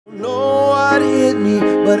Know what hit me,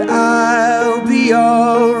 but I'll be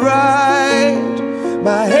alright.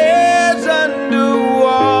 My head's underwater,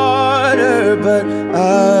 but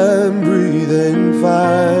I'm breathing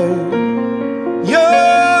fine.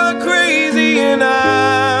 You're crazy and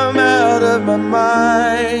I'm out of my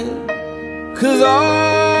mind. 'Cause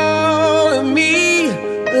all of me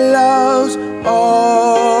loves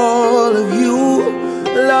all of you.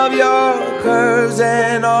 Love your curves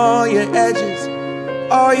and all your edges,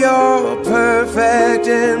 all your perfect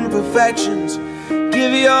imperfections.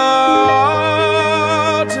 Give your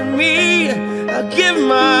all to me, I give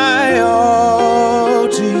my all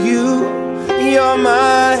to you. You're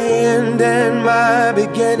my end and my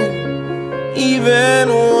beginning. Even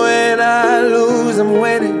when I lose, I'm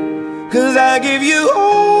winning. 'Cause I give you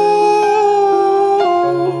all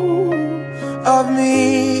of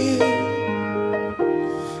me,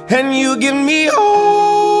 and you give me all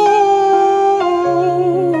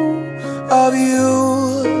of you.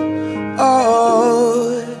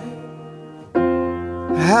 Oh,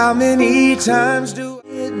 how many times do you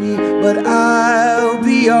hit me, but I'll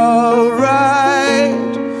be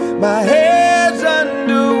alright. My head's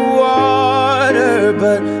underwater,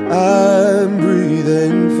 but I'm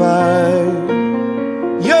breathing fine.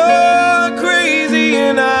 You're crazy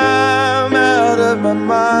and I'm out of my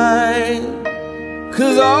mind.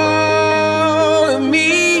 'Cause all of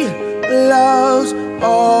me loves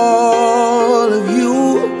all of you.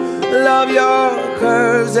 Love your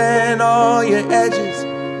curves and all your edges,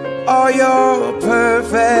 all your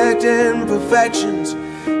perfect imperfections.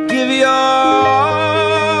 Give your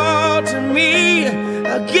all to me,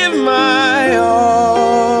 I give my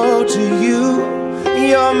all to you.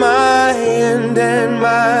 You're my end and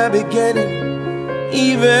my beginning.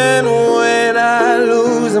 Even when I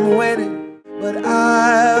lose, I'm winning. But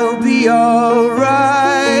I'll be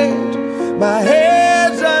alright. My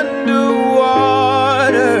head's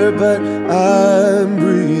underwater, but I'm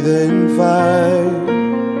breathing fine.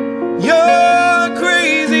 You're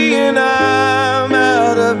crazy and I'm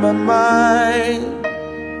out of my mind.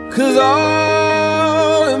 'Cause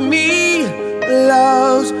all of me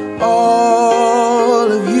loves all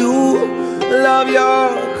of you. Love your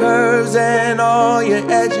curves and all your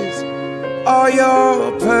edges, all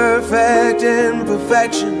your perfect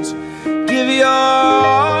imperfections. Give your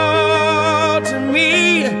all to me,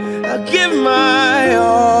 I give my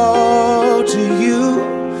all to you.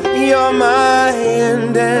 You're my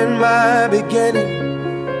end and my beginning.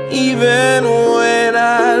 Even when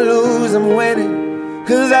I lose, I'm winning.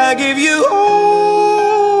 'Cause I give you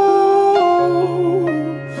all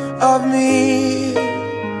of me,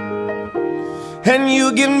 and you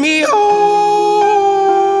give me all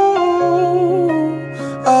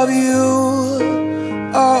of you.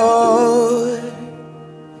 Oh,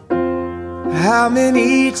 how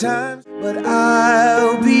many times, but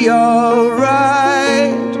I'll be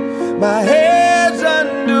alright. My head's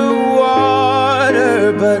underwater,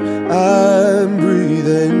 but I'm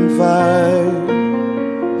breathing fine.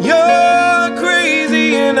 You're crazy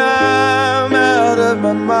and I'm out of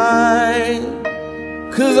my mind.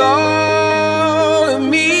 'Cause all of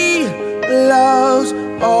me loves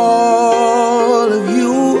all of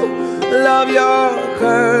you. Love your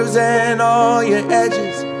curves and all your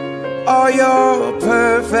edges, all your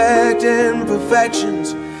perfect imperfections.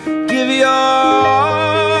 Give your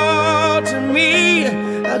all to me,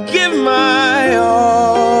 I give my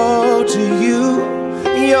all to you.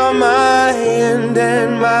 You're my end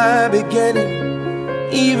and my beginning.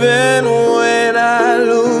 Even when I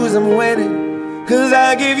lose, I'm winning. 'Cause I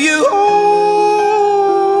give you all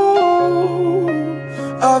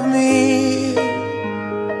of me,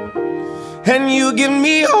 and you give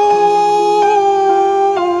me all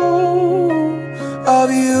of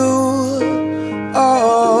you.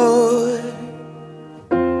 Oh,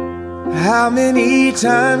 how many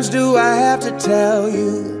times do I have to tell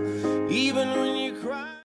you? Even when